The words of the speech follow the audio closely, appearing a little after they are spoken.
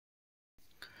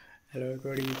Hello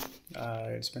everybody.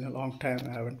 It's been a long time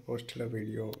I haven't posted a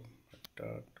video,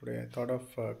 but today I thought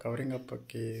of covering up a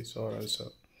case or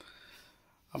also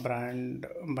a brand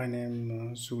by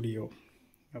name Zudio.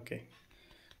 Okay,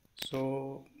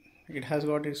 so it has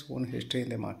got its own history in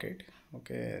the market.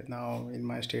 Okay, now in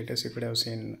my status you could have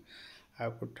seen I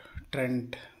put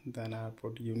Trent, then I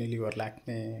put Unilever,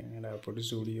 Lakme, and I put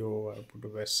Zudio, I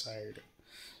put West Side.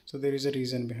 So there is a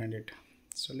reason behind it.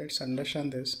 So let's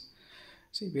understand this.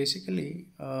 See, basically,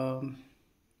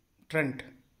 trend.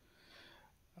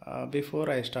 Before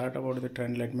I start about the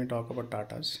trend, let me talk about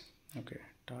Tatas. Okay,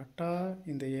 Tata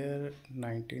in the year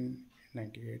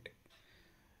 1998,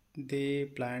 they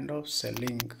planned of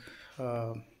selling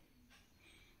uh,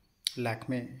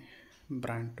 Lakme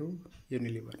brand to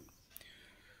Unilever.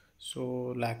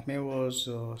 So Lakme was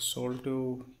sold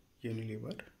to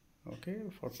Unilever, okay,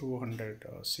 for 200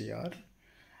 CR,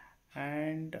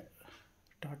 and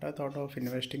Tata thought of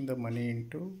investing the money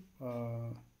into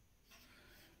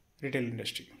retail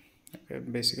industry, okay,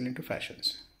 basically into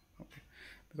fashions, okay,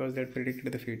 because they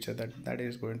predicted the future that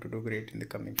is going to do great in the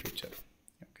coming future,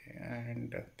 okay,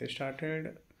 and they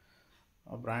started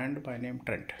a brand by name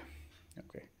Trent,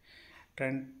 okay.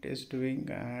 Trent is doing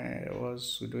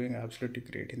was doing absolutely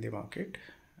great in the market,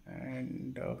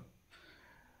 and a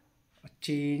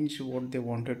change what they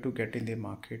wanted to get in the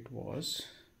market was,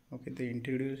 okay, they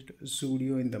introduced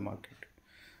Zudio in the market.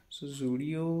 So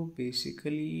Zudio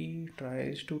basically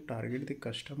tries to target the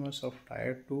customers of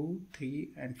tier 2,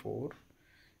 3 and 4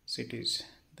 cities.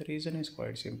 The reason is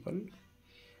quite simple,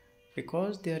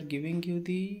 because they are giving you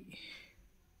the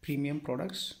premium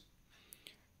products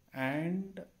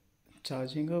and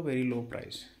charging a very low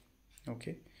price.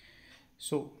 Okay,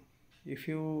 so if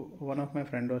you, one of my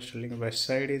friend was telling West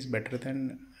Side is better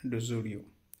than the Zudio,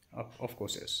 of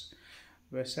course yes.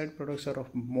 West Side products are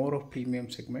of more of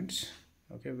premium segments,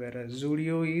 okay, whereas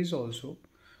Zudio is also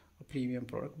a premium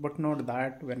product, but not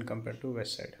that when compared to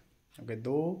West Side. Okay,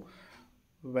 though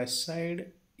West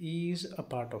Side is a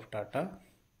part of Tata,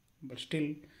 but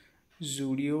still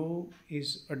Zudio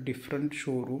is a different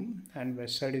showroom and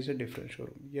West Side is a different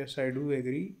showroom. Yes, I do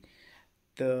agree.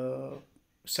 The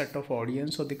set of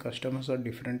audience or the customers are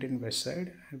different in West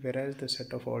Side, whereas the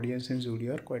set of audience in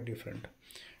Zudio are quite different.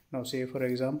 Now, say for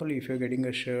example, if you're getting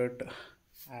a shirt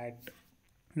at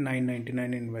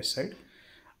 $9.99 in West Side,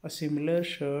 a similar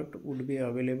shirt would be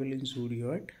available in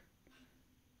Zudio at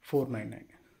 $4.99.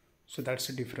 So that's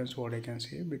the difference what I can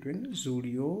say between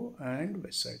Zudio and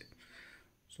West Side.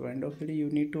 So end of the day, you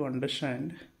need to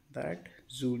understand that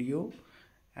Zudio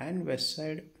and West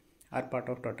Side are part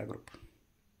of Tata Group.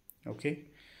 Okay,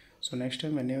 so next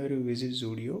time whenever you visit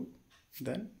Zudio,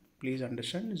 then please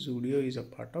understand Zudio is a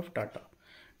part of Tata.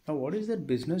 Now what is their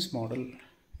business model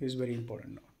is very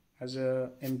important. Now as a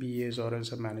MBAs or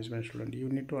as a management student, you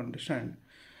need to understand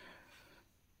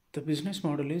the business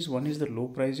model is, one is the low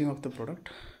pricing of the product,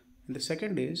 and the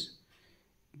second is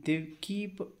they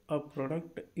keep a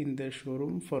product in their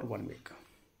showroom for 1 week.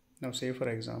 Now say for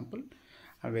example,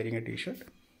 I'm wearing a t-shirt,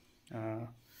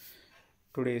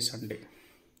 today is Sunday,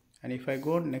 and if I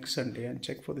go on next Sunday and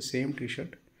check for the same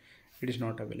t-shirt, it is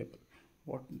not available.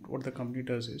 What the company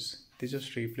does is they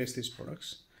just replace these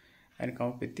products and come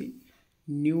up with the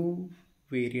new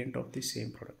variant of the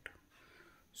same product.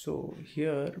 So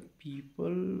here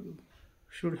people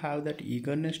should have that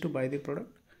eagerness to buy the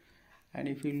product, and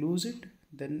if you lose it,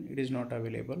 then it is not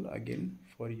available again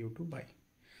for you to buy.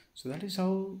 So that is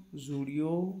how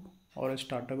Zudio or a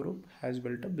Tata Group has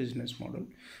built a business model,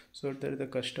 so that the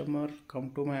customer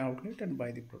come to my outlet and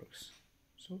buy the products.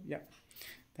 So yeah,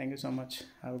 thank you so much.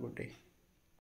 Have a good day.